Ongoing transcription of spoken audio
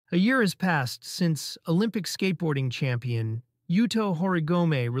A year has passed since Olympic skateboarding champion Yuto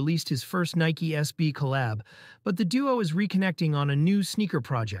Horigome released his first Nike SB collab, but the duo is reconnecting on a new sneaker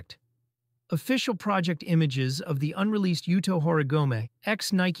project. Official project images of the unreleased Yuto Horigome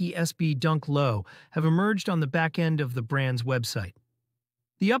X Nike SB Dunk Low have emerged on the back end of the brand's website.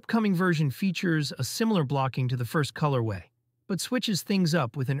 The upcoming version features a similar blocking to the first colorway, but switches things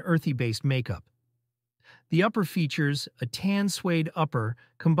up with an earthy-based makeup. The upper features a tan suede upper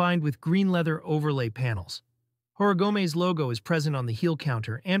combined with green leather overlay panels. Horigome's logo is present on the heel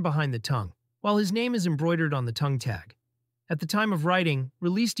counter and behind the tongue, while his name is embroidered on the tongue tag. At the time of writing,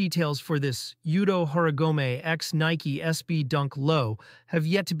 release details for this Yuto Horigome X Nike SB Dunk Low have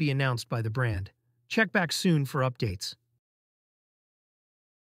yet to be announced by the brand. Check back soon for updates.